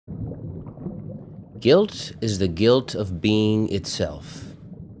Guilt is the guilt of being itself.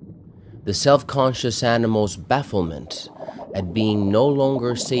 The self-conscious animal's bafflement at being no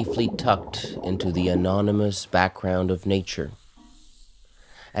longer safely tucked into the anonymous background of nature.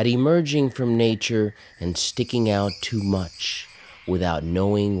 At emerging from nature and sticking out too much without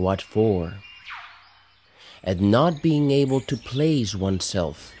knowing what for. At not being able to place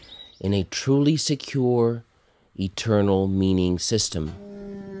oneself in a truly secure, eternal meaning system.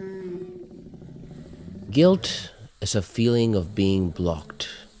 Guilt is a feeling of being blocked,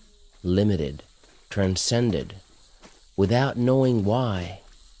 limited, transcended, without knowing why.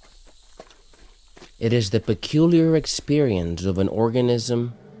 It is the peculiar experience of an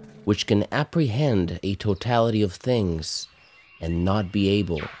organism which can apprehend a totality of things and not be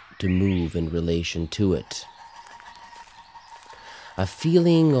able to move in relation to it. A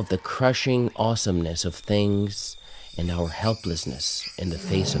feeling of the crushing awesomeness of things and our helplessness in the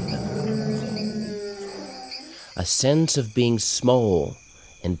face of them. A sense of being small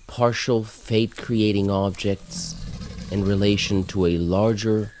and partial fate-creating objects in relation to a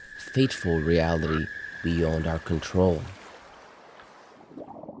larger, fateful reality beyond our control.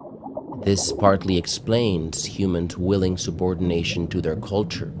 This partly explains humans' willing subordination to their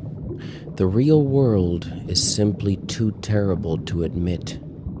culture. The real world is simply too terrible to admit.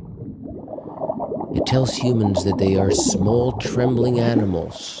 It tells humans that they are small, trembling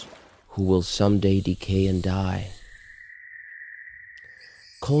animals who will someday decay and die.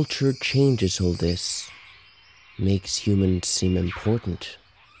 Culture changes all this, makes humans seem important,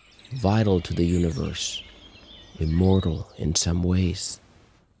 vital to the universe, immortal in some ways.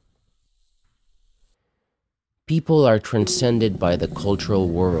 People are transcended by the cultural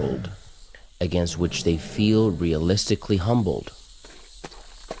world against which they feel realistically humbled.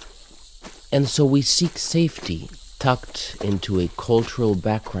 And so we seek safety tucked into a cultural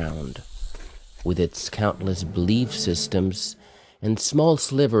background with its countless belief systems and small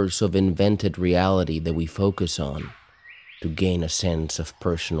slivers of invented reality that we focus on to gain a sense of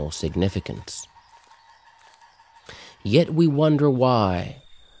personal significance. Yet we wonder why,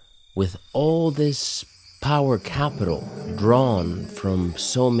 with all this power capital drawn from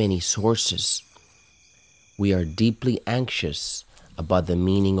so many sources, we are deeply anxious about the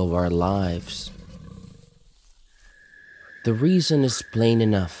meaning of our lives. The reason is plain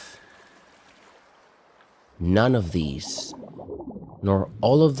enough. None of these, nor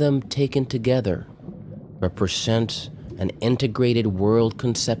all of them taken together, represent an integrated world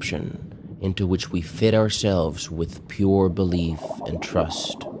conception into which we fit ourselves with pure belief and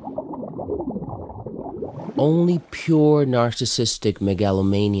trust. Only pure narcissistic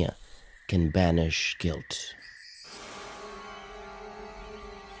megalomania can banish guilt.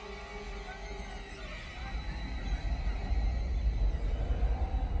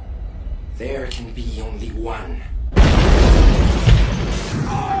 There can be only one.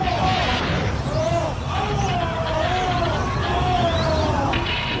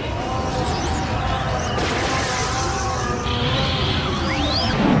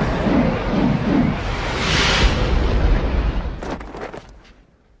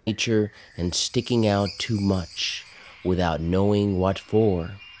 Nature and sticking out too much without knowing what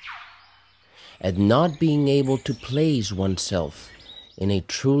for. At not being able to place oneself in a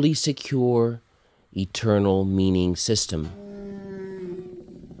truly secure, eternal meaning system.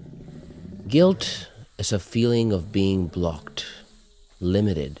 Guilt is a feeling of being blocked,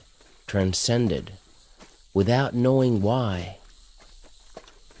 limited, transcended, without knowing why.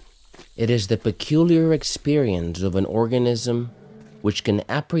 It is the peculiar experience of an organism which can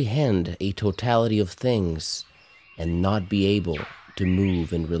apprehend a totality of things and not be able to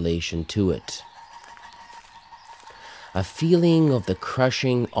move in relation to it. A feeling of the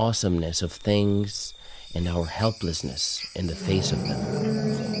crushing awesomeness of things and our helplessness in the face of them.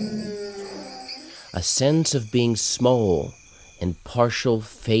 A sense of being small and partial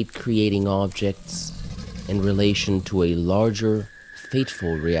fate-creating objects in relation to a larger,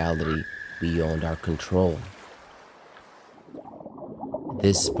 fateful reality beyond our control.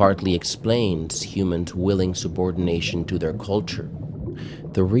 This partly explains humans' willing subordination to their culture.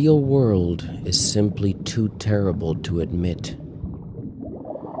 The real world is simply too terrible to admit.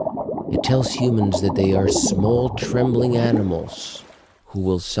 It tells humans that they are small, trembling animals who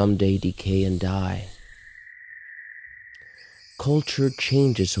will someday decay and die. Culture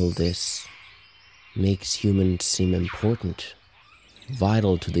changes all this, makes humans seem important,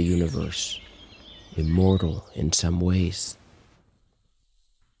 vital to the universe, immortal in some ways.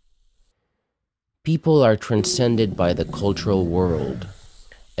 People are transcended by the cultural world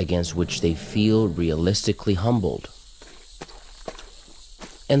against which they feel realistically humbled.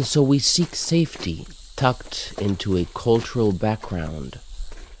 And so we seek safety tucked into a cultural background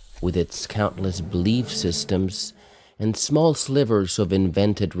with its countless belief systems and small slivers of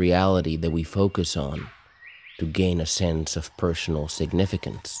invented reality that we focus on to gain a sense of personal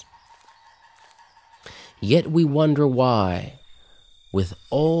significance. Yet we wonder why, with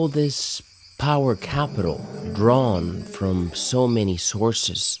all this power capital drawn from so many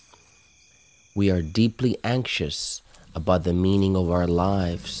sources, we are deeply anxious about the meaning of our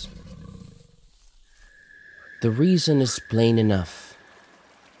lives. The reason is plain enough.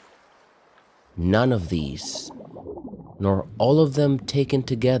 None of these, nor all of them taken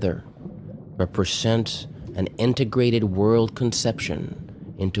together, represent an integrated world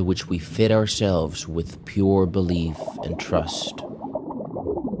conception into which we fit ourselves with pure belief and trust.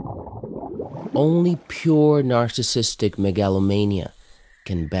 Only pure narcissistic megalomania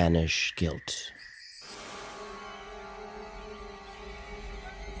can banish guilt.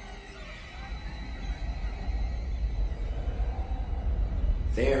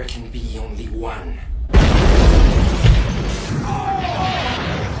 There can be only one.